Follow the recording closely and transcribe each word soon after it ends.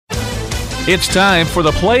It's time for the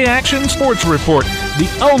PlayAction Sports Report,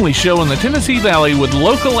 the only show in the Tennessee Valley with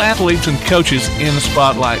local athletes and coaches in the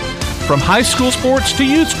spotlight. From high school sports to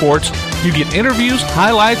youth sports, you get interviews,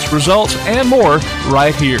 highlights, results, and more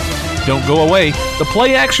right here. Don't go away. The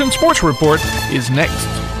PlayAction Sports Report is next.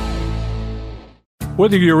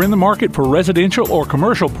 Whether you're in the market for residential or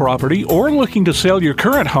commercial property or looking to sell your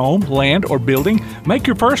current home, land, or building, make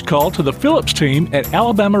your first call to the Phillips team at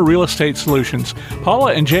Alabama Real Estate Solutions.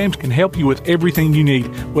 Paula and James can help you with everything you need,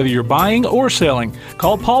 whether you're buying or selling.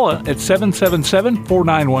 Call Paula at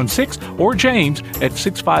 777-4916 or James at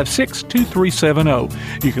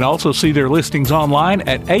 656-2370. You can also see their listings online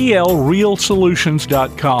at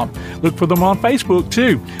alrealsolutions.com. Look for them on Facebook,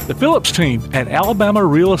 too. The Phillips team at Alabama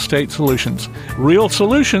Real Estate Solutions. Real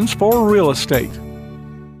solutions for real estate.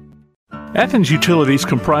 Athens Utilities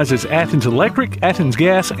comprises Athens Electric, Athens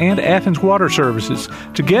Gas, and Athens Water Services.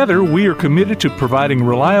 Together, we are committed to providing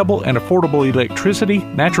reliable and affordable electricity,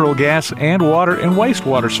 natural gas, and water and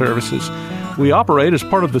wastewater services. We operate as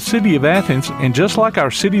part of the City of Athens, and just like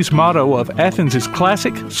our city's motto of Athens is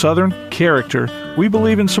classic Southern character, we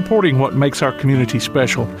believe in supporting what makes our community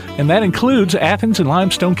special, and that includes Athens and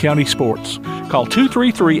Limestone County sports. Call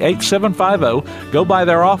 233-8750, go by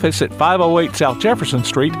their office at 508 South Jefferson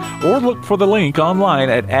Street, or look for the link online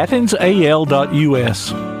at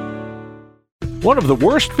athensal.us. One of the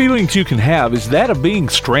worst feelings you can have is that of being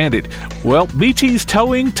stranded. Well, BT's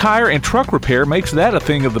Towing, Tire, and Truck Repair makes that a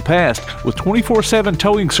thing of the past, with 24/7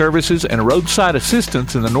 towing services and roadside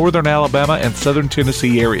assistance in the northern Alabama and southern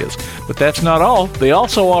Tennessee areas. But that's not all. They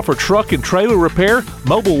also offer truck and trailer repair,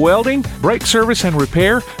 mobile welding, brake service and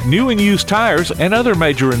repair, new and used tires, and other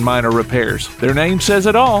major and minor repairs. Their name says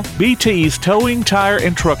it all, BT's Towing, Tire,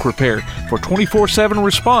 and Truck Repair. For 24/7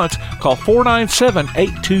 response, call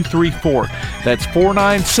 497-8234. That's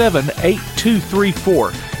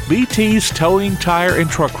 497-8234. BT's Towing, Tire, and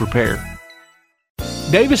Truck Repair.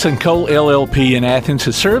 Davis & Cole LLP in Athens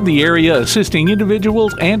has served the area assisting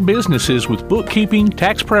individuals and businesses with bookkeeping,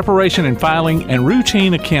 tax preparation and filing, and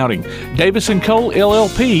routine accounting. Davis & Cole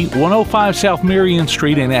LLP, 105 South Marion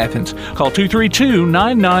Street in Athens. Call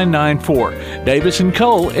 232-9994. Davis &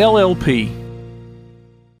 Cole LLP.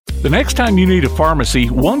 The next time you need a pharmacy,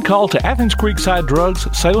 one call to Athens Creekside Drugs,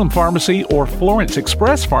 Salem Pharmacy, or Florence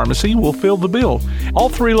Express Pharmacy will fill the bill. All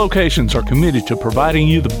three locations are committed to providing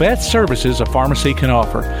you the best services a pharmacy can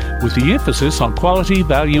offer, with the emphasis on quality,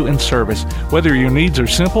 value, and service. Whether your needs are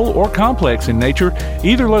simple or complex in nature,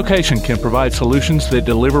 either location can provide solutions that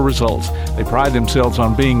deliver results. They pride themselves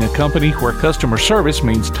on being a company where customer service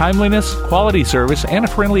means timeliness, quality service, and a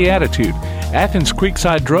friendly attitude. Athens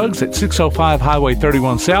Creekside Drugs at 605 Highway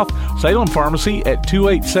 31 South, Salem Pharmacy at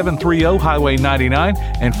 28730 Highway 99,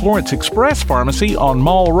 and Florence Express Pharmacy on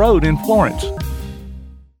Mall Road in Florence.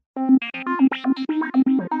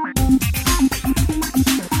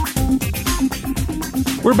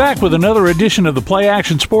 We're back with another edition of the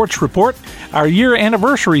PlayAction Sports Report. Our year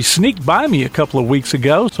anniversary sneaked by me a couple of weeks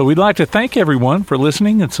ago, so we'd like to thank everyone for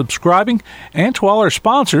listening and subscribing, and to all our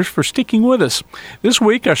sponsors for sticking with us. This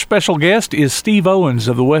week, our special guest is Steve Owens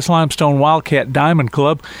of the West Limestone Wildcat Diamond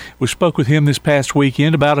Club. We spoke with him this past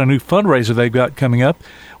weekend about a new fundraiser they've got coming up.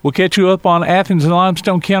 We'll catch you up on Athens and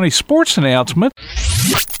Limestone County sports announcement.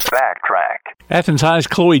 Backtrack. Athens High's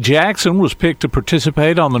Chloe Jackson was picked to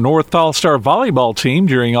participate on the North All-Star volleyball team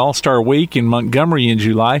during All-Star Week in Montgomery in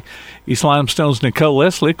July. East Limestone's Nicole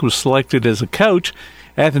Leslick was selected as a coach.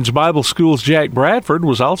 Athens Bible School's Jack Bradford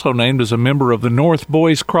was also named as a member of the North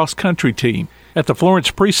Boys cross-country team. At the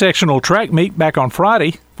Florence pre-sectional track meet back on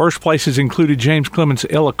Friday, first places included James Clemens'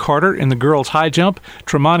 Ella Carter in the girls' high jump,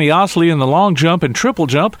 Tremonti Osley in the long jump and triple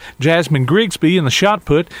jump, Jasmine Grigsby in the shot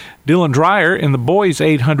put, Dylan Dreyer in the boys'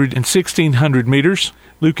 800 and 1600 meters,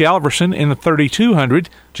 Luke Alverson in the 3200,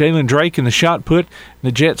 Jalen Drake in the shot put, and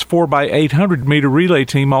the Jets' 4x800 meter relay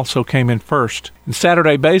team also came in first. In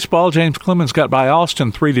Saturday baseball, James Clemens got by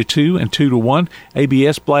Austin 3-2 and 2-1.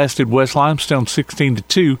 ABS blasted West Limestone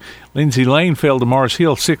 16-2. Lindsay Lane fell to Mars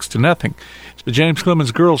Hill 6-0. The James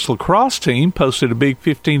Clemens girls lacrosse team posted a big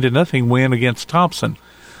 15-0 win against Thompson.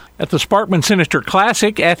 At the Sparkman Sinister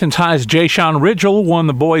Classic, Athens High's Jayshawn Ridgel won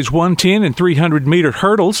the boys' 110 and 300-meter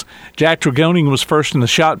hurdles. Jack Dragoning was first in the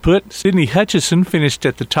shot put. Sydney Hutchison finished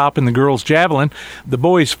at the top in the girls' javelin. The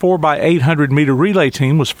boys' 4x800-meter relay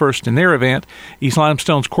team was first in their event. East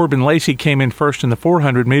Limestone's Corbin Lacey came in first in the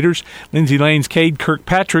 400 meters. Lindsay Lane's Cade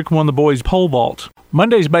Kirkpatrick won the boys' pole vault.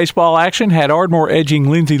 Monday's baseball action had Ardmore edging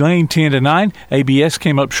Lindsay Lane 10-9. ABS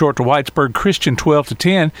came up short to Whitesburg Christian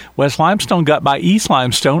 12-10. West Limestone got by East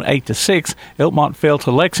Limestone 8-6. Elkmont fell to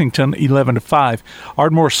Lexington 11-5.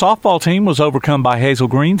 Ardmore's softball team was overcome by Hazel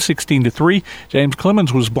Green 16-3. James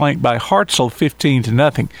Clemens was blanked by Hartselle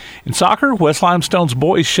 15-0. In soccer, West Limestone's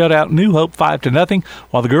boys shut out New Hope 5-0,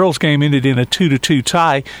 while the girls' game ended in a 2-2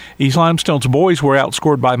 tie. East Limestone's boys were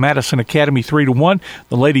outscored by Madison Academy 3-1.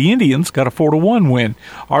 The Lady Indians got a 4-1 win.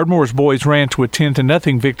 Ardmore's boys ran to a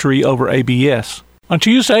 10-0 victory over ABS. On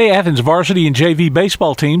Tuesday, Athens varsity and JV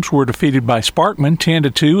baseball teams were defeated by Sparkman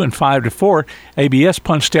 10-2 and 5-4. ABS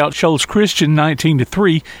punched out Shoals Christian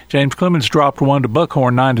 19-3. James Clemens dropped one to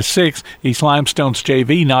Buckhorn 9-6. East Limestone's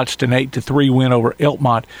JV notched an 8-3 win over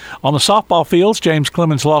Elkmont. On the softball fields, James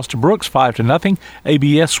Clemens lost to Brooks 5-0.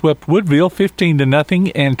 ABS swept Woodville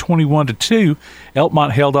 15-0 and 21-2.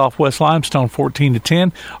 Elkmont held off West Limestone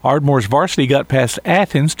 14-10. Ardmore's varsity got past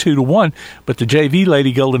Athens 2-1, but the JV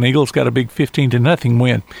Lady Golden Eagles got a big 15-0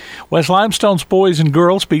 win. West Limestone's boys and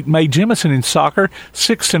girls beat May Jemison in soccer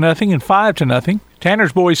 6-0 and 5-0.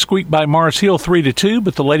 Tanner's boys squeaked by Mars Hill 3-2,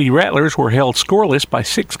 but the Lady Rattlers were held scoreless by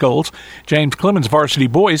 6 goals. James Clemens varsity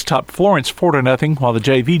boys topped Florence 4-0, while the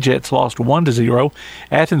JV Jets lost 1-0.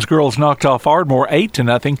 Athens girls knocked off Ardmore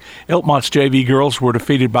 8-0. Elkmont's JV girls were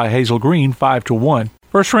defeated by Hazel Green 5-1.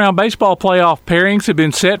 First-round baseball playoff pairings have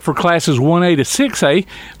been set for classes 1A to 6A.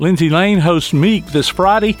 Lindsay Lane hosts Meek this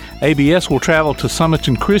Friday. ABS will travel to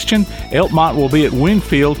Summerton Christian. Elkmont will be at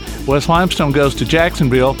Winfield. West Limestone goes to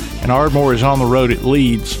Jacksonville, and Ardmore is on the road at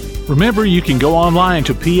Leeds. Remember, you can go online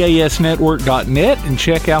to pasnetwork.net and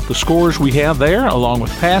check out the scores we have there, along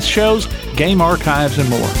with past shows, game archives, and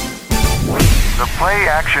more. The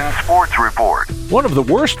PlayAction Sports Report. One of the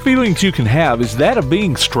worst feelings you can have is that of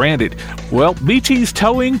being stranded. Well, BT's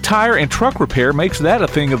towing, tire, and truck repair makes that a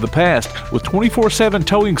thing of the past, with 24/7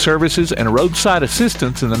 towing services and roadside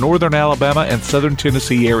assistance in the northern Alabama and southern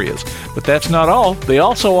Tennessee areas. But that's not all. They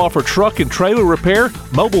also offer truck and trailer repair,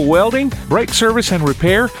 mobile welding, brake service and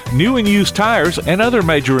repair, new and used tires, and other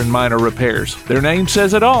major and minor repairs. Their name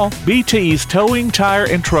says it all. BT's Towing, Tire,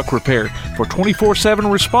 and Truck Repair. For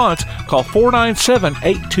 24/7 response, call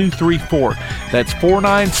 497-8234. That's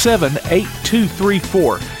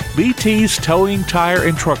 497-8234. BT's Towing, Tire,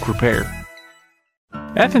 and Truck Repair.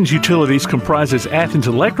 Athens Utilities comprises Athens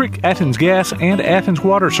Electric, Athens Gas, and Athens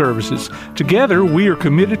Water Services. Together, we are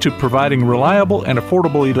committed to providing reliable and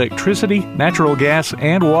affordable electricity, natural gas,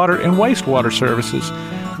 and water and wastewater services.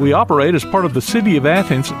 We operate as part of the City of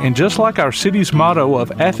Athens, and just like our city's motto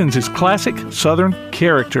of Athens is classic Southern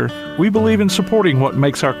character, we believe in supporting what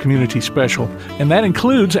makes our community special, and that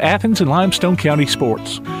includes Athens and Limestone County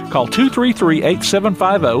sports. Call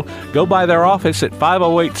 233-8750, go by their office at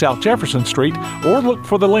 508 South Jefferson Street, or look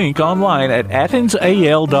for the link online at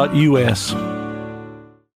athensal.us.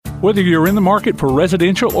 Whether you're in the market for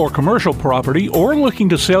residential or commercial property or looking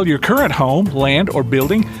to sell your current home, land, or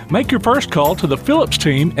building, make your first call to the Phillips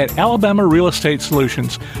team at Alabama Real Estate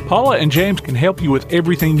Solutions. Paula and James can help you with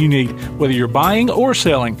everything you need, whether you're buying or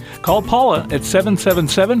selling. Call Paula at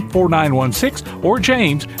 777-4916 or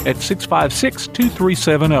James at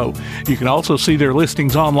 656-2370. You can also see their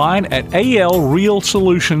listings online at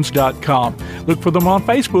alrealsolutions.com. Look for them on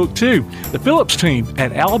Facebook, too. The Phillips team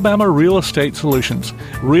at Alabama Real Estate Solutions.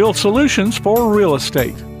 Real solutions for real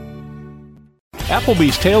estate.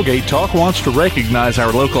 Applebee's Tailgate Talk wants to recognize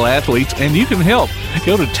our local athletes, and you can help.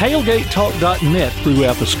 Go to tailgatetalk.net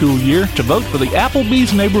throughout the school year to vote for the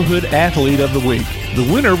Applebee's Neighborhood Athlete of the Week. The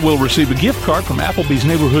winner will receive a gift card from Applebee's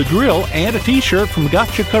Neighborhood Grill and a t-shirt from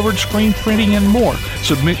Gotcha Covered Screen Printing and more.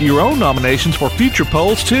 Submit your own nominations for future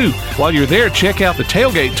polls, too. While you're there, check out the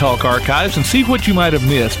Tailgate Talk archives and see what you might have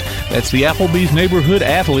missed. That's the Applebee's Neighborhood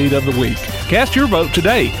Athlete of the Week. Cast your vote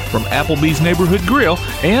today from Applebee's Neighborhood Grill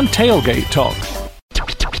and Tailgate Talk.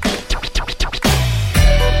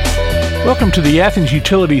 Welcome to the Athens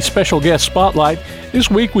Utilities Special Guest Spotlight.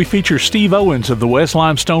 This week we feature Steve Owens of the West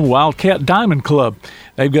Limestone Wildcat Diamond Club.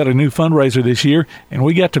 They've got a new fundraiser this year, and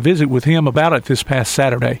we got to visit with him about it this past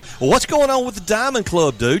Saturday. Well, what's going on with the Diamond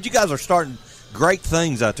Club, dude? You guys are starting great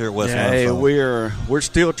things out there at West Limestone. We're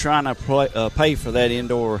still trying to pay for that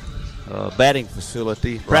indoor batting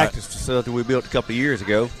facility, practice facility we built a couple of years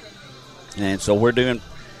ago. And so we're doing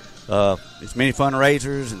as many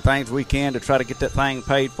fundraisers and things we can to try to get that thing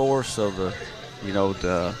paid for. So to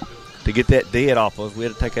get that debt off of us, we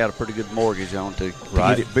had to take out a pretty good mortgage on to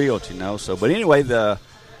get it built. So, but anyway, the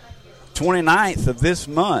 29th of this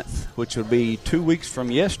month, which will be 2 weeks from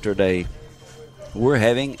yesterday, we're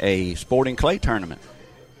having a sporting clay tournament,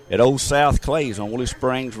 at Old South Clays on Woolly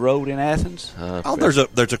Springs Road in Athens. There's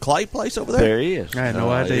a clay place over there? There is. I had no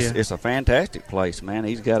idea. It's a fantastic place, man.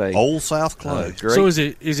 He's got a Old South Clay. Great. So is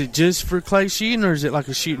it just for clay shooting, or is it like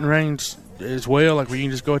a shooting range as well? Like where you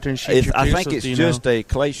can just go out there and shoot your I pistols? think it's just a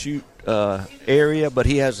clay shoot area, but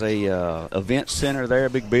he has a event center there, a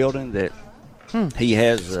big building that he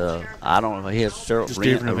has. I don't know. He has several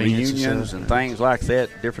reunions and things like that,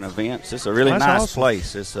 different events. It's a really nice awesome.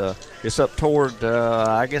 place. It's up toward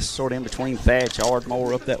I guess sort of in between Thatch,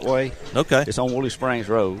 Ardmore, up that way. Okay. It's on Woolly Springs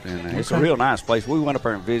Road, and it's a real nice place. We went up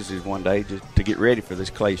there and visited one day just to get ready for this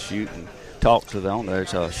clay shoot and talked to the owner.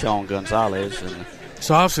 It's Sean Gonzalez and.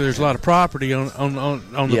 So obviously, there's a lot of property on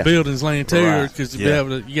the building's land too, because you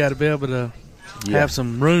got to be able to have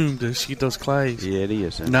some room to shoot those clays. Yeah, it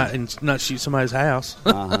is. Not shoot somebody's house.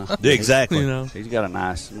 Exactly. You know. He's got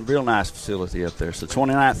a real nice facility up there. So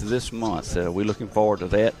 29th of this month, we're looking forward to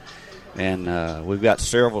that. And we've got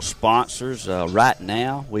several sponsors. Right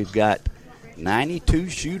now, we've got 92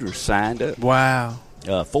 shooters signed up. Wow.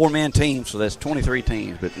 4-man teams, so that's 23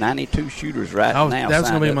 teams, but 92 shooters now. That was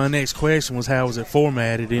going to be my next question: was how was it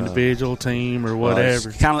formatted, individual, team, or whatever?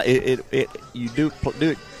 It's kind of you do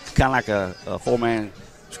it kind of like a 4-man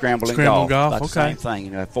scramble golf. Like the same thing.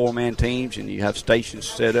 You know, 4-man teams, and you have stations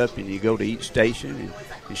set up, and you go to each station and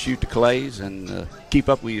you shoot the clays and keep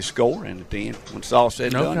up with your score. And at the end, when it's all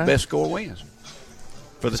said and done, best score wins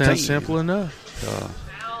for the team. Sounds simple enough.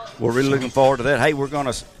 We're really looking forward to that. Hey, we're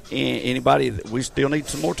going to. Anybody, we still need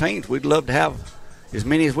some more teams. We'd love to have as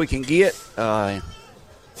many as we can get.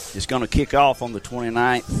 It's going to kick off on the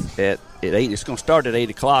 29th at 8. It's going to start at 8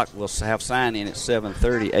 o'clock. We'll have sign-in at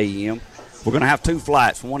 7:30 a.m. We're going to have 2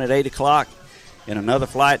 flights, one at 8 o'clock and another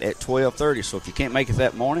flight at 12:30. So if you can't make it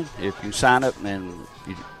that morning, if you sign up and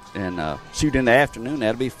shoot in the afternoon,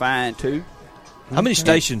 that'll be fine too. How many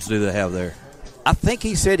stations do they have there? I think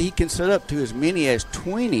he said he can set up to as many as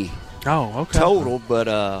 20 total, but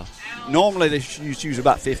normally they use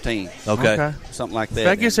about 15. Okay. Something like that.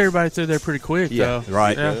 That gets everybody through there pretty quick, though.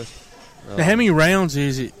 Right. Yeah. Now, how many rounds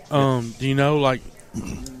is it? Do you know, like,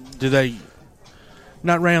 do they –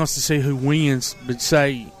 not rounds to see who wins, but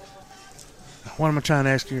say – what am I trying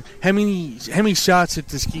to ask here? How many shots at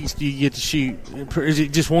the skis do you get to shoot? Is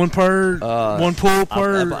it just one per one pull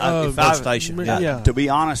per station? Yeah. To be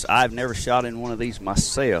honest, I've never shot in one of these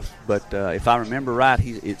myself, but if I remember right,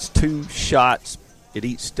 it's 2 shots at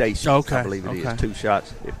each station. Okay. I believe it is 2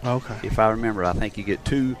 shots. If I remember, I think you get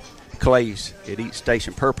 2 clays at each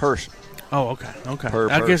station per person. Oh, okay.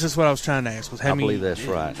 I guess that's what I was trying to ask. Was how I many believe that's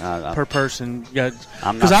right. Per person?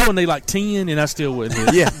 Because I would need like 10, and I still wouldn't.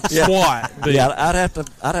 Squat. But I'd have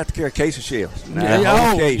to carry a case of shells.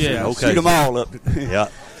 Shoot them all up. Yeah.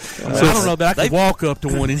 So I don't know that I could walk up to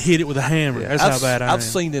one and hit it with a hammer. That's how bad I am. I've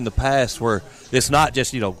seen in the past where it's not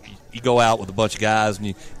just, you go out with a bunch of guys and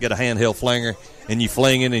you get a handheld flinger and you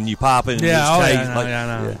fling it and you pop it.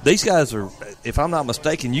 And these guys are, if I'm not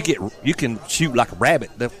mistaken, you can shoot like a rabbit.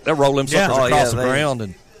 They'll roll them suckers across the ground.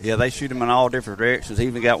 And they shoot them in all different directions. He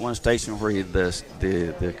even got one station where the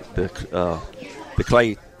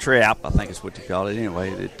clay trap, I think is what you call it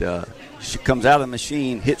anyway, that she comes out of the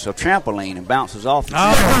machine, hits a trampoline, and bounces off the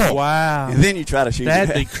trampoline. Oh, wow. And then you try to shoot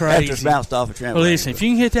That'd be crazy. after it's bounced off a trampoline. Well, listen, if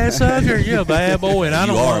you can hit that sucker, you're a bad boy.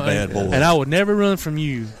 And you are a bad boy. And I would never run from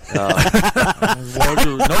you. No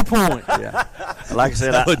point. Yeah. Like I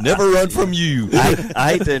said, I would never run from you.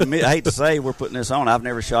 I hate to say we're putting this on. I've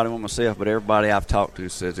never shot it one myself, but everybody I've talked to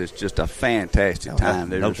says it's just a fantastic time.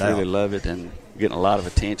 They just really love it and getting a lot of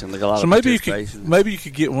attention. They got a lot of participation. Maybe you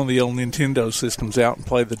could get one of the old Nintendo systems out and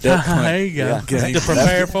play the Duck Hunt. There you go. Game. To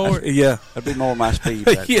prepare for it. Yeah, that'd be more my speed.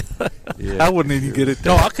 I wouldn't even get it.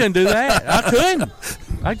 No, I couldn't do that. I couldn't.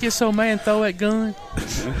 I'd get so mad and throw that gun.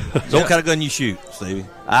 So what kind of gun you shoot, Stevie?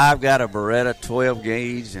 I've got a Beretta 12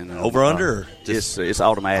 gauge and over under. Or it's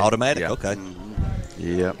automatic. Automatic. Yeah. Okay.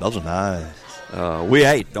 Yeah, those are nice.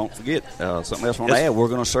 Don't forget something else I want to add. We're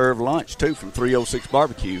going to serve lunch too from 306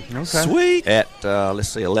 Barbecue. Okay. Sweet. At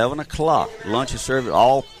 11 o'clock. Lunch is served.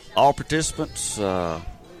 All participants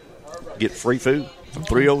get free food from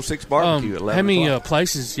 306 Barbecue at 11 How many o'clock.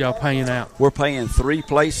 Places y'all paying out? We're paying 3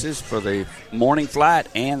 places for the morning flight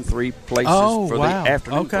and 3 places for the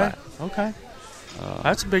afternoon flight. Okay.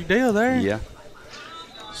 That's a big deal there. Yeah.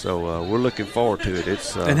 So we're looking forward to it.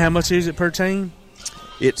 It's and how much is it per team?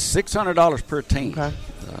 It's $600 per team. Okay.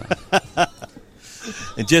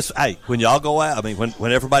 And just, when y'all go out,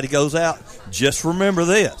 when everybody goes out, just remember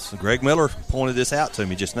this. Greg Miller pointed this out to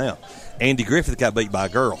me just now. Andy Griffith got beat by a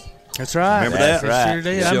girl. That's right. Remember that? Right. Sure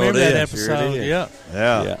did. I remember that episode. Sure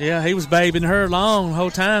Yeah, he was babing her along the whole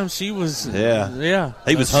time. She was,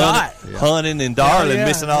 He was hunting and darling,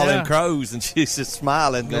 missing all them crows, and she's just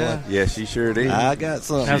smiling, going, yeah, she sure did. I got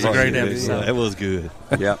something. That was a great episode. It was good.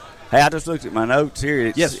 Yep. Hey, I just looked at my notes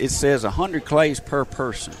here. It says 100 clays per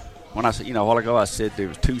person. When I said, a while ago, I said there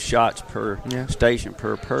was 2 shots per station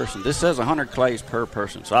per person. This says 100 clays per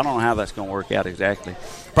person, so I don't know how that's going to work out exactly.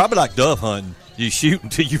 Probably like dove hunting. You shoot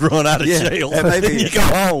until you run out of shells, and then you go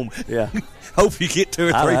home. Yeah. Hope you get 2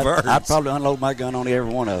 or 3 birds. I'd probably unload my gun on every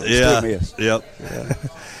one of them. Yeah. Still miss. Yep. Yeah.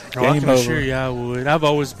 I can assure you I would. I've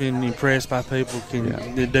always been impressed by people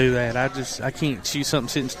that do that. I can't shoot something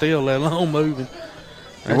sitting still, let alone moving.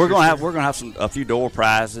 And we're gonna have a few door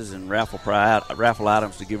prizes and raffle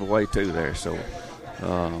items to give away too there. So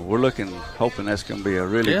we're hoping that's going to be a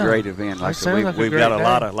really great event. We've got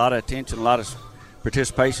a lot of attention, a lot of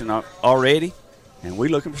participation already, and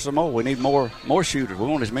we're looking for some more. We need more shooters. We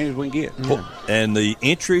want as many as we can get. Yeah. And the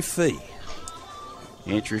entry fee.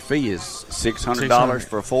 The entry fee is $600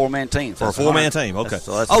 for a 4-man team. For a 4-man team, okay.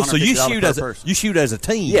 So you shoot as a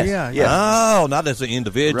team? Yes. Yeah. Oh, not as an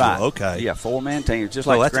individual. Right. Okay. Yeah, 4-man team, just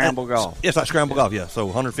like scramble golf. It's like scramble golf. Yeah. So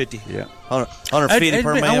 150. Yeah. 150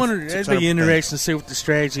 per man. I wonder. It'd be interesting to see what the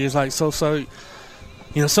strategy is like. So.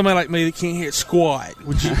 Somebody like me that can't hit squat.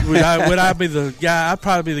 Would I be the guy? I'd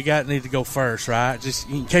probably be the guy that needs to go first, right? Just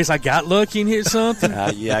in case I got lucky and hit something.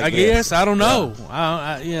 I guess. I don't know.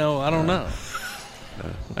 I don't know.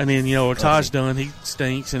 And then, Taj done, he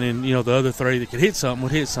stinks, and then, the other 3 that could hit something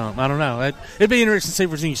would hit something. I don't know. It'd be interesting to see if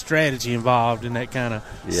there's any strategy involved in that kind of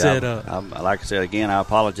setup. Like I said, again, I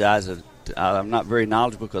apologize. I'm not very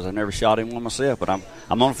knowledgeable because I never shot him one myself, but I'm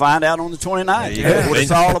going to find out on the 29th what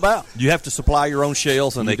it's all about. You have to supply your own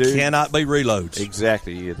shells, and they cannot be reloads.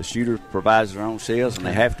 Exactly. Yeah, the shooter provides their own shells, and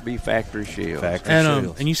they have to be factory shells.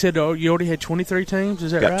 And you said you already had 23 teams?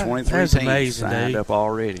 Is that right? Got 23 That's teams amazing, signed up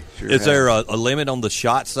already. Sure is there a limit on the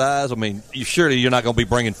shot size? I mean, surely you're not going to be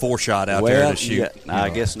bringing 4-shot out there to shoot. Yeah,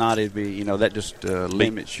 I guess not. It'd be, that just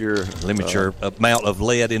limits your amount of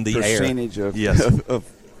lead in the percentage air.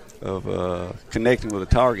 of connecting with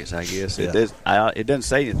the targets, I guess. Yeah. It doesn't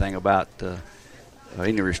say anything about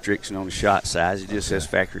any restriction on the shot size. It just says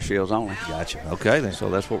factory shells only. Gotcha. Okay, then. So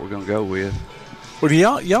that's what we're going to go with. Well,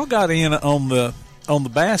 y'all got in on the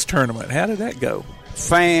bass tournament. How did that go?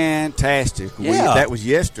 Fantastic. Yeah. That was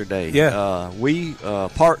yesterday. Yeah. We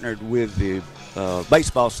partnered with the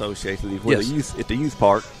Baseball Association at the youth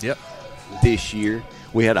park. Yep. This year.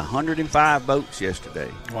 We had 105 boats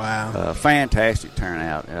yesterday. Wow. Fantastic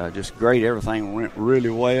turnout. Just great. Everything went really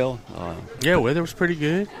well. Weather was pretty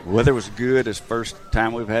good. Weather was good. It's the first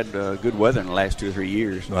time we've had good weather in the last 2 or 3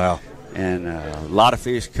 years. Wow. And a lot of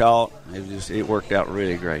fish caught. It worked out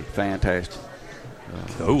really great. Fantastic.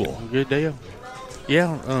 Cool. Good deal.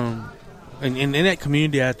 Yeah. And in that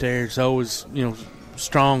community out there is always,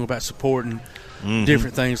 strong about supporting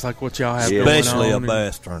different things like what y'all have going on. Especially a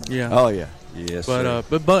bass tournament. Yeah. Oh, yeah. Yes,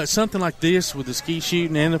 but something like this with the ski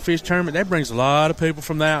shooting and the fish tournament, that brings a lot of people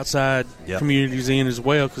from the outside communities in as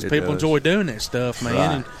well because people enjoy doing that stuff,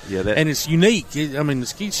 man. Right. And it's unique. The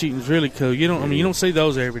ski shooting is really cool. You don't see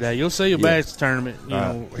those every day. You'll see a bass tournament,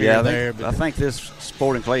 here and there. I think this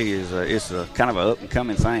sporting clay is it's a kind of an up and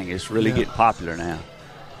coming thing. It's really getting popular now,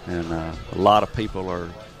 and a lot of people are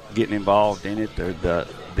getting involved in it.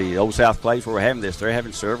 The Old South Clays where we're having this, they're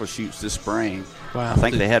having several shoots this spring. Wow. I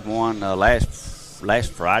think they had one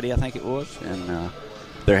last Friday, I think it was, and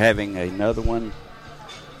they're having another one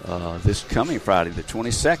this coming Friday, the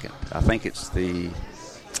 22nd. I think it's the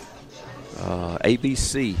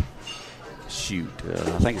ABC shoot.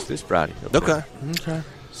 I think it's this Friday. Okay.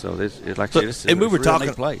 So this, like I said, we were talking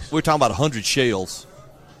about 100 shells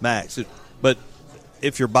max, but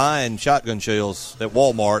if you're buying shotgun shells at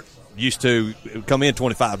Walmart, used to come in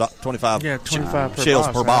 25 shells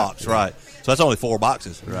per box, right? So that's only 4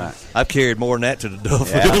 boxes. Right. I've carried more than that to the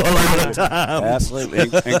duff a lot of time. Absolutely.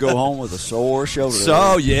 And go home with a sore shoulder.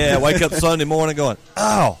 So, wake up Sunday morning going,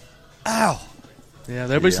 ow. Yeah,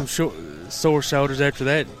 there'll be some sore shoulders after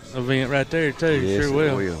that event right there, too. Yes, sure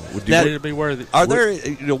will. It'll be worth it. Are there,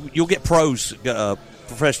 you'll get pros,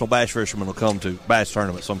 professional bass fishermen will come to bass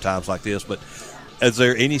tournaments sometimes like this, but is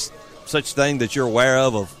there any such thing that you're aware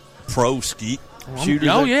of pro ski shooters?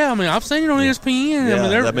 Oh, yeah. I've seen it on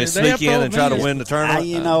ESPN. Yeah. They sneak in and try to win the tournament.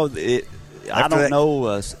 I don't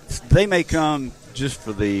know. They may come just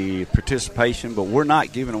for the participation, but we're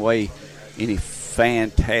not giving away any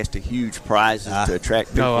fantastic, huge prizes to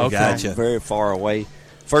attract people from very far away.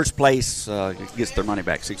 First place gets their money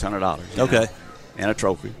back, $600. Okay. And a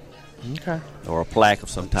trophy. Okay. Or a plaque of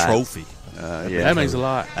some type. Trophy. That means a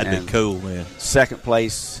lot. That'd be cool, man. Second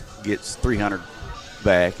place gets $300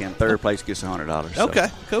 back, and third place gets $100. So okay,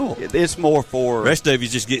 cool. It's more for rest of you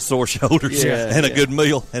just get sore shoulders and a good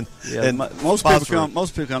meal, and most people come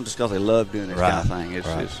just because they love doing this kind of thing.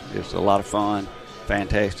 It's a lot of fun,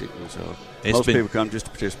 fantastic, and so most people come just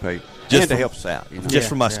to participate and to help us out. Just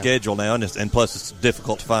from my schedule now, and plus it's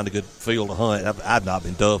difficult to find a good field to hunt. I've not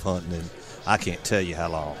been dove hunting, and I can't tell you how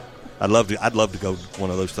long. I'd love to go to one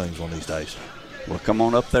of those things one of these days. Well, come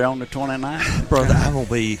on up there on the 29th. Brother,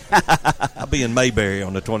 I'll be in Mayberry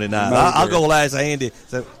on the 29th. I'll go ask Andy.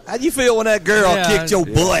 So, how'd you feel when that girl kicked your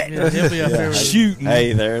butt? Yeah, he'll be up there shooting.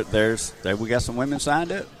 Hey, we got some women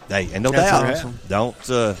signed up. Hey, and no doubt. Awesome. Don't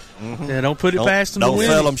put it past them. Don't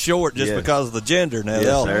sell them short just because of the gender. Now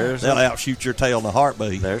they'll outshoot your tail in a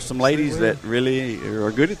heartbeat. There's some ladies that really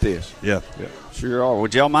are good at this. Yeah. Sure are.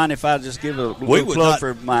 Would y'all mind if I just give a little plug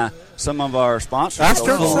for some of our sponsors?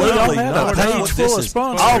 Absolutely. A page full of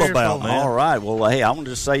sponsors. All about, man. All right. Well, hey, I want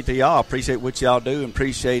to just say to y'all, I appreciate what y'all do and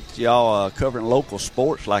appreciate y'all covering local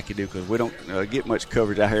sports like you do, because we don't get much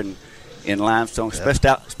coverage out here in Limestone,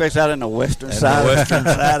 especially out in the western side. Of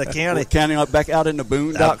the county. County back out in the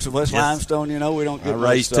boondocks of West Limestone, we don't get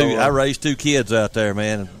I raised two kids out there,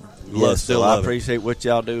 man. I appreciate what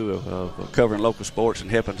y'all do of covering local sports and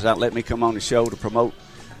helping us out. Let me come on the show to promote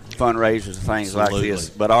fundraisers and things like this.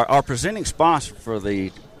 But our presenting sponsor for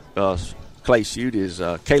the clay shoot is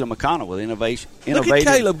Caleb McConnell with Innovative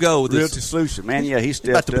Caleb go with Realty Solution. Man, he's stepped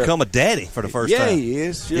about to become a daddy for the first time. Yeah, he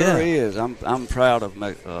is. Sure is. I'm proud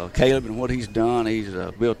of Caleb and what he's done. He's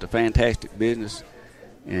built a fantastic business,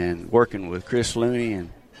 and working with Chris Looney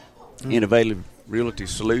and Innovative Realty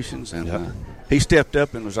Solutions, and he stepped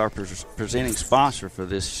up and was our presenting sponsor for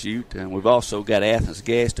this shoot. And we've also got Athens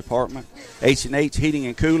Gas Department, H&H Heating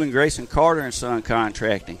and Cooling, Grayson Carter and Son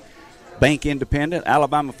Contracting, Bank Independent,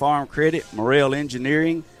 Alabama Farm Credit, Morrell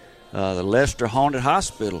Engineering, the Lester Haunted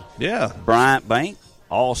Hospital, Bryant Bank,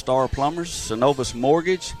 All-Star Plumbers, Synovus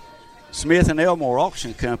Mortgage, Smith and Elmore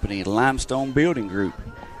Auction Company, Limestone Building Group,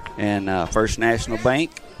 and First National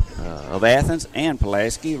Bank of Athens and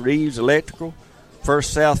Pulaski, Reeves Electrical,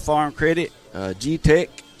 First South Farm Credit, G-Tech,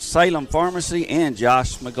 Salem Pharmacy, and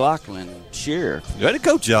Josh McLaughlin, Sheriff. Way to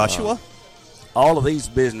go, Joshua. All of these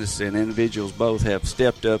businesses and individuals both have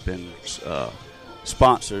stepped up and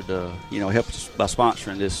sponsored, helped us by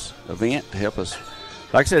sponsoring this event to help us,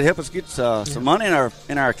 like I said, help us get some money in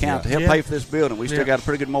our account to help pay for this building. We still got a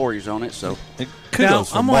pretty good mortgage on it. So, now,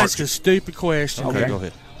 I'm going to ask a stupid question. Okay, go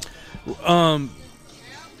ahead.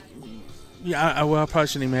 I probably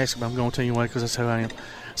shouldn't even ask, but I'm going to tell you why, because that's how I am.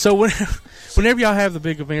 So whenever y'all have the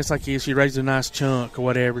big events like this, you raise a nice chunk or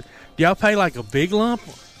whatever, do y'all pay like a big lump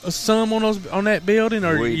of sum on that building,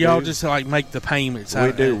 or y'all just like make the payments?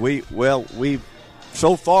 We do.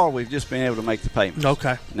 So far we've just been able to make the payments.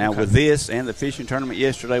 Okay. Now with this and the fishing tournament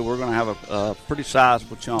yesterday, we're going to have a pretty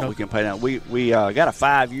sizable chunk we can pay down. We got a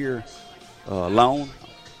 5-year loan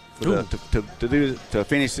to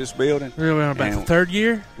finish this building. We're on about the third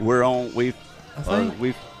year. We've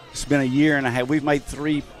spent a year and a half. We've made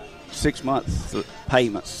 3 6-month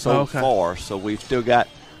payments so far, so we've still got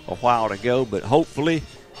a while to go. But hopefully,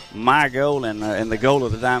 my goal and the goal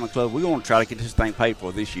of the Diamond Club, we're going to try to get this thing paid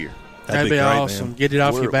for this year. That'd be great, awesome. Man. Get it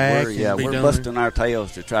off your back. We're busting our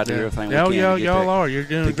tails to try to do everything we can. Y'all are. You're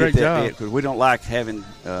doing a great job. Because we don't like having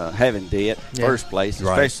debt in the first place,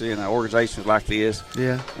 especially in an organization like this.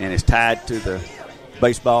 Yeah. And it's tied to the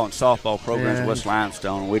baseball and softball programs in West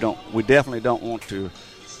Limestone. We definitely don't want to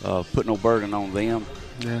put no burden on them.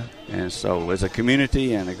 Yeah. And so, as a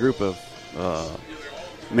community and a group of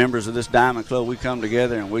members of this Diamond Club, we come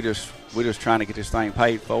together and we're just trying to get this thing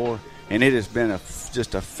paid for. And it has been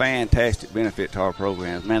just a fantastic benefit to our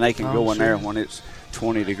programs. Man, they can go in there when it's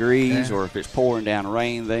 20 degrees or if it's pouring down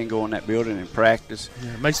rain, they can go in that building and practice.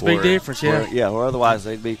 Yeah, it makes a big difference, or otherwise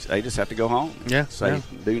they just have to go home.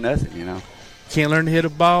 Do nothing, Can't learn to hit a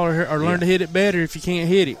ball or learn to hit it better if you can't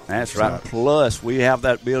hit it. That's right. Plus, we have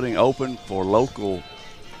that building open for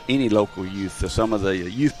any local youth. Some of the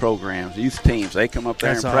youth programs, youth teams, they come up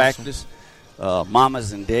there and practice.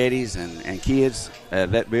 Mamas and daddies and kids.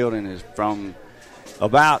 That building is from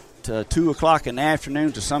about 2 o'clock in the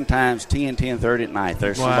afternoon to sometimes 10:30 at night.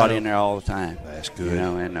 There's somebody in there all the time. That's good.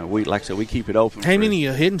 And we, like I said, we keep it open. How many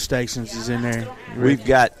hidden stations is in there? We've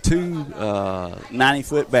got 2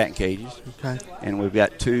 90-foot batting cages. Okay. And we've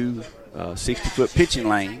got 2 60-foot pitching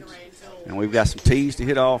lanes. And we've got some tees to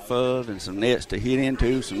hit off of and some nets to hit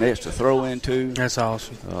into, some nets to throw into. That's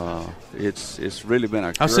awesome. It's really been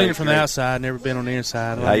a I've seen it from the outside, never been on the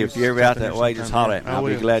inside. Hey, if you're ever out that way, just holler at me. I'll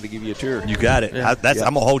be glad to give you a tour. You got it. Yeah. I'm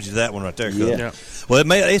going to hold you to that one right there. Yeah. Well,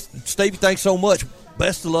 Stevie, thanks so much.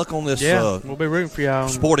 Best of luck on this. Yeah, we'll be rooting for y'all.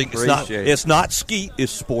 Sporting. It's not skeet. It's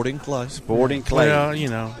sporting clay. Sporting clay. Well,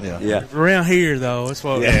 Yeah. Around here, though, that's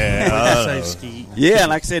what we say skeet. Yeah, and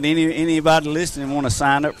like I said, anybody listening want to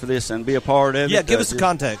sign up for this and be a part of it. Yeah, give us the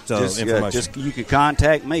contact information. You can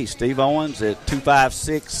contact me, Steve Owens, at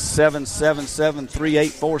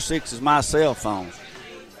 256-777-3846 is my cell phone.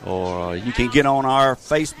 Or you can get on our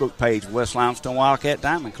Facebook page, West Limestone Wildcat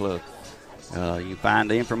Diamond Club. You can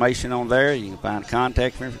find the information on there. You can find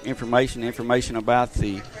contact information about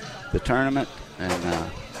the tournament,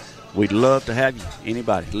 and we'd love to have you.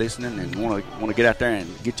 Anybody listening and want to get out there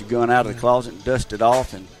and get your gun out of the closet and dust it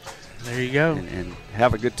off, and there you go, and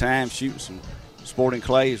have a good time shooting some sporting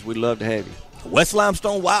clays. We'd love to have you. West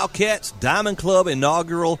Limestone Wildcats Diamond Club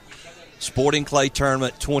inaugural Sporting Clay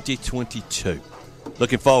Tournament 2022.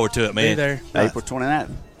 Looking forward to it, man. Be there. April 29th.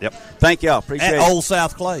 Yep. Thank y'all. Appreciate it. At Old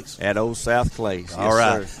South Clays. At Old South Clays. All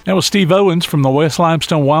right. Sir. That was Steve Owens from the West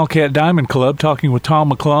Limestone Wildcat Diamond Club talking with Tom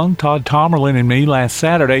McClung, Todd Tomerlin, and me last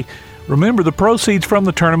Saturday. Remember, the proceeds from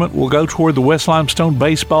the tournament will go toward the West Limestone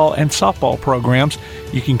baseball and softball programs.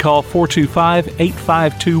 You can call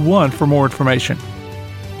 425-8521 for more information.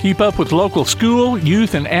 Keep up with local school,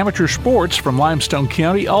 youth, and amateur sports from Limestone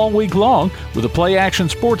County all week long with a PlayAction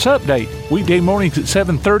Sports Update. Weekday mornings at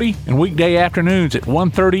 7:30 and weekday afternoons at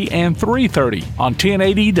 1:30 and 3:30 on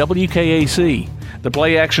 1080 WKAC. The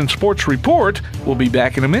PlayAction Sports Report will be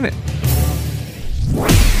back in a minute.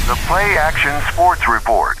 The PlayAction Sports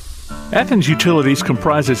Report. Athens Utilities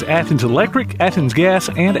comprises Athens Electric, Athens Gas,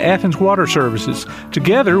 and Athens Water Services.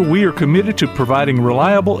 Together, we are committed to providing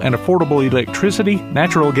reliable and affordable electricity,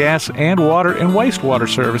 natural gas, and water and wastewater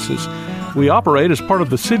services. We operate as part of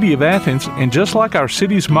the City of Athens, and just like our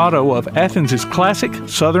city's motto of Athens is classic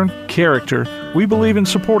Southern character, we believe in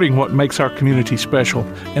supporting what makes our community special,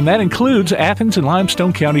 and that includes Athens and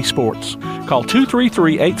Limestone County sports. Call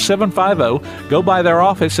 233-8750, go by their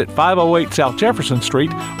office at 508 South Jefferson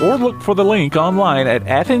Street, or look for the link online at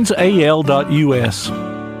athensal.us.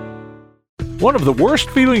 One of the worst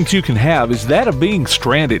feelings you can have is that of being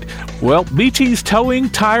stranded. Well, BT's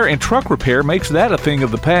Towing, Tire, and Truck Repair makes that a thing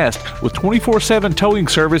of the past, with 24/7 towing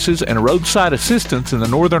services and roadside assistance in the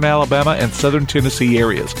northern Alabama and southern Tennessee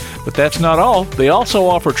areas. But that's not all. They also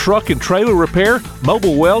offer truck and trailer repair,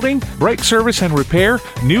 mobile welding, brake service and repair,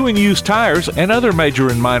 new and used tires, and other major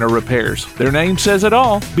and minor repairs. Their name says it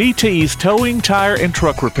all, BT's Towing, Tire, and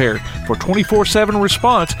Truck Repair. For 24/7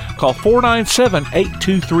 response, call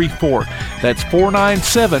 497-8234. That's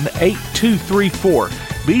 497-8234.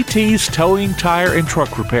 BT's Towing, Tire, and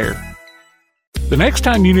Truck Repair. The next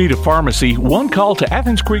time you need a pharmacy, one call to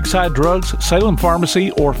Athens Creekside Drugs, Salem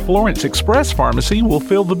Pharmacy, or Florence Express Pharmacy will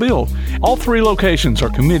fill the bill. All three locations are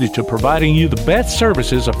committed to providing you the best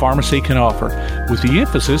services a pharmacy can offer, with the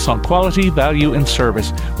emphasis on quality, value, and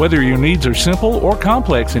service. Whether your needs are simple or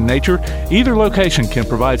complex in nature, either location can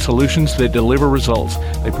provide solutions that deliver results.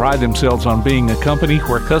 They pride themselves on being a company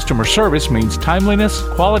where customer service means timeliness,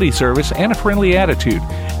 quality service, and a friendly attitude.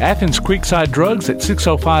 Athens Creekside Drugs at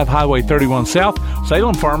 605 Highway 31 South,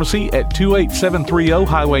 Salem Pharmacy at 28730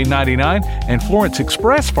 Highway 99, and Florence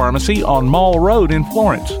Express Pharmacy on Mall Road in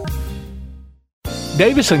Florence.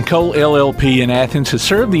 Davis & Cole LLP in Athens has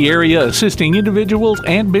served the area assisting individuals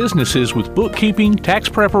and businesses with bookkeeping, tax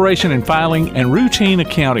preparation and filing, and routine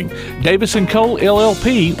accounting. Davis & Cole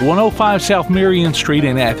LLP, 105 South Marion Street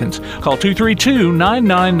in Athens. Call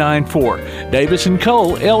 232-9994. Davis &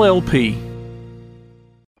 Cole LLP.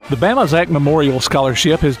 The Bama Zach Memorial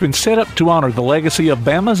Scholarship has been set up to honor the legacy of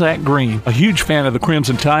Bama Zach Green, a huge fan of the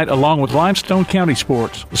Crimson Tide, along with Limestone County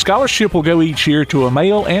sports. The scholarship will go each year to a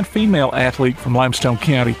male and female athlete from Limestone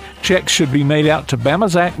County. Checks should be made out to Bama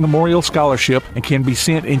Zach Memorial Scholarship and can be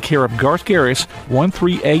sent in care of Garth Garris,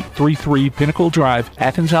 13833 Pinnacle Drive,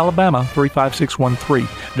 Athens, Alabama, 35613.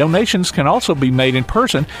 Donations can also be made in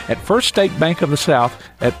person at First State Bank of the South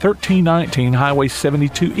at 1319 Highway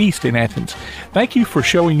 72 East in Athens. Thank you for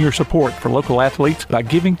showing your support for local athletes by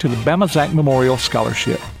giving to the Bama Zach Memorial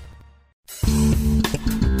Scholarship.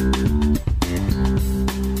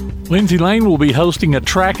 Lindsay Lane will be hosting a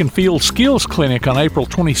track and field skills clinic on April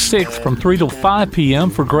 26th from 3 to 5 p.m.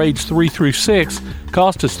 for grades 3 through 6.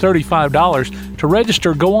 Cost is $35. To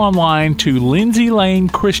register, go online to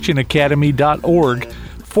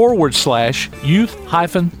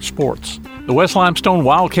lindsaylanechristianacademy.org/youth-sports. The West Limestone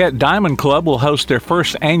Wildcat Diamond Club will host their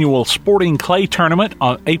first annual sporting clay tournament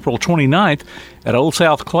on April 29th at Old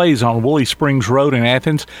South Clays on Woolly Springs Road in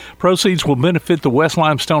Athens. Proceeds will benefit the West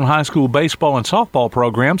Limestone High School baseball and softball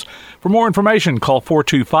programs. For more information, call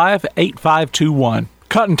 425-8521.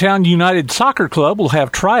 Cottontown United Soccer Club will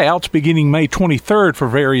have tryouts beginning May 23rd for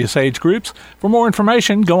various age groups. For more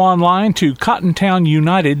information, go online to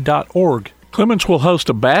cottontownunited.org. Clements will host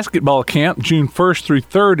a basketball camp June 1st through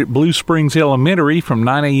 3rd at Blue Springs Elementary from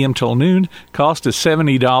 9 a.m. till noon. Cost is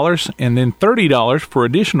 $70 and then $30 for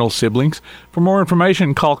additional siblings. For more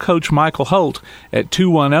information, call Coach Michael Holt at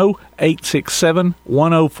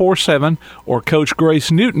 210-867-1047 or Coach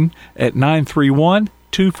Grace Newton at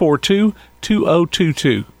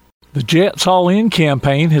 931-242-2022. The Jets All-In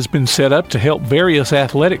campaign has been set up to help various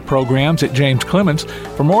athletic programs at James Clements.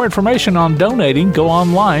 For more information on donating, go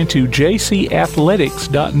online to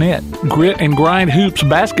jcathletics.net. Grit and Grind Hoops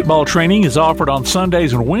basketball training is offered on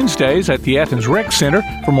Sundays and Wednesdays at the Athens Rec Center.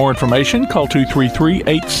 For more information, call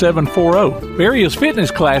 233-8740. Various fitness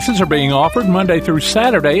classes are being offered Monday through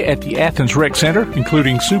Saturday at the Athens Rec Center,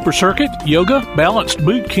 including Super Circuit, yoga, balanced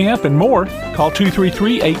boot camp, and more. Call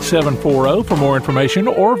 233-8740 for more information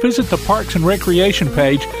or visit the Parks and Recreation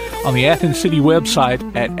page on the Athens City website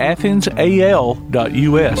at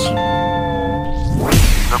athensal.us.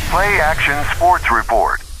 The PlayAction Sports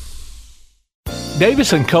Report.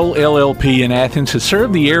 Davis & Cole LLP in Athens has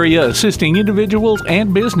served the area assisting individuals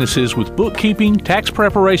and businesses with bookkeeping, tax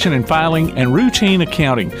preparation and filing, and routine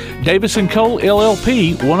accounting. Davis & Cole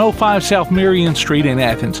LLP, 105 South Marion Street in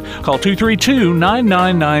Athens. Call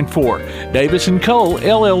 232-9994. Davis & Cole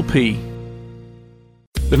LLP.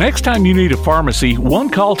 The next time you need a pharmacy, one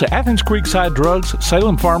call to Athens Creekside Drugs,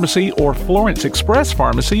 Salem Pharmacy, or Florence Express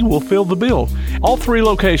Pharmacy will fill the bill. All three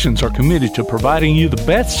locations are committed to providing you the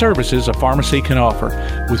best services a pharmacy can offer,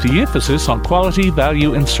 with the emphasis on quality,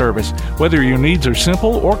 value, and service. Whether your needs are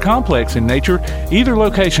simple or complex in nature, either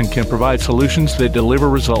location can provide solutions that deliver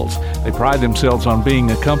results. They pride themselves on being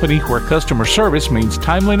a company where customer service means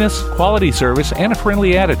timeliness, quality service, and a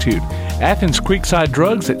friendly attitude. Athens Creekside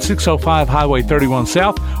Drugs at 605 Highway 31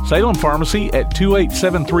 South, Salem Pharmacy at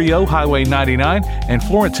 28730 Highway 99, and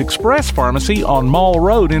Florence Express Pharmacy on Mall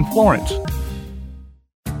Road in Florence.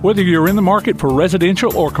 Whether you're in the market for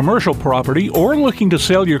residential or commercial property or looking to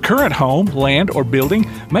sell your current home, land, or building,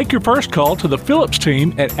 make your first call to the Phillips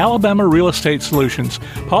team at Alabama Real Estate Solutions.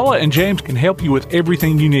 Paula and James can help you with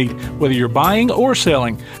everything you need, whether you're buying or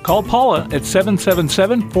selling. Call Paula at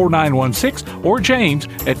 777-4916 or James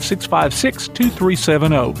at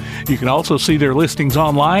 656-2370. You can also see their listings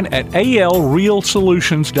online at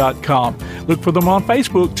alrealsolutions.com. Look for them on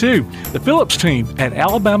Facebook, too. The Phillips team at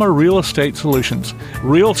Alabama Real Estate Solutions.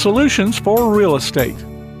 Real solutions for real estate.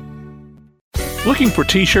 Looking for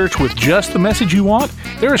t-shirts with just the message you want?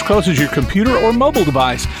 They're as close as your computer or mobile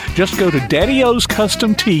device. Just go to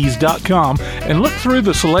daddyoscustomtees.com and look through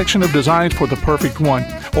the selection of designs for the perfect one.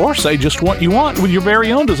 Or say just what you want with your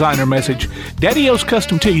very own designer message. Daddy O's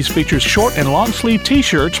Custom Tees features short and long sleeve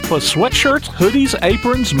t-shirts plus sweatshirts, hoodies,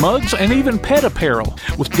 aprons, mugs, and even pet apparel.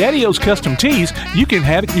 With Daddy O's Custom Tees, you can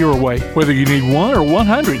have it your way, whether you need 1 or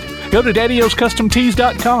 100. Go to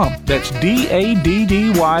daddyoscustomtees.com. That's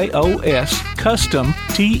DADDYOS Custom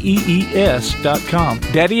TEES.com.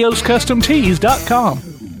 daddyoscustomtees.com.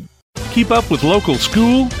 Keep up with local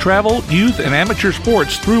school, travel, youth, and amateur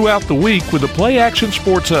sports throughout the week with the PlayAction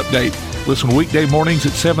Sports Update. Listen weekday mornings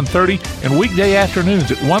at 7:30 and weekday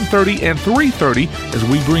afternoons at 1:30 and 3:30 as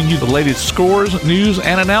we bring you the latest scores, news,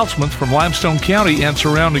 and announcements from Limestone County and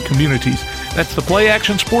surrounding communities. That's the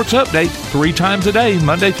PlayAction Sports Update 3 times a day,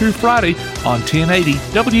 Monday through Friday on 1080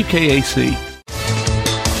 WKAC.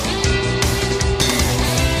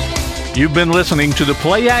 You've been listening to the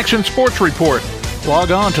PlayAction Sports Report.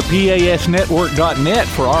 Log on to PASnetwork.net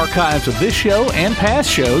for archives of this show and past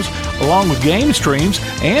shows, along with game streams,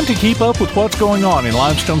 and to keep up with what's going on in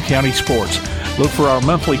Limestone County sports. Look for our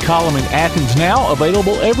monthly column in Athens Now,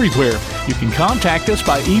 available everywhere. You can contact us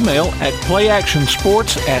by email at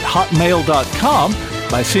playactionsports@hotmail.com,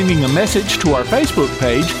 by sending a message to our Facebook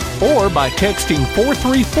page, or by texting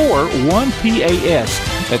 434-1PAS.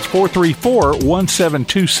 That's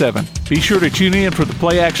 434-1727. Be sure to tune in for the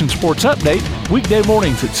PlayAction Sports Update weekday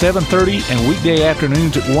mornings at 7:30 and weekday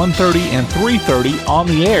afternoons at 1:30 and 3:30 on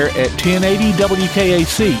the air at 1080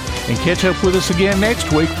 WKAC. And catch up with us again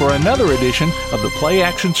next week for another edition of the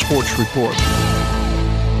PlayAction Sports Report.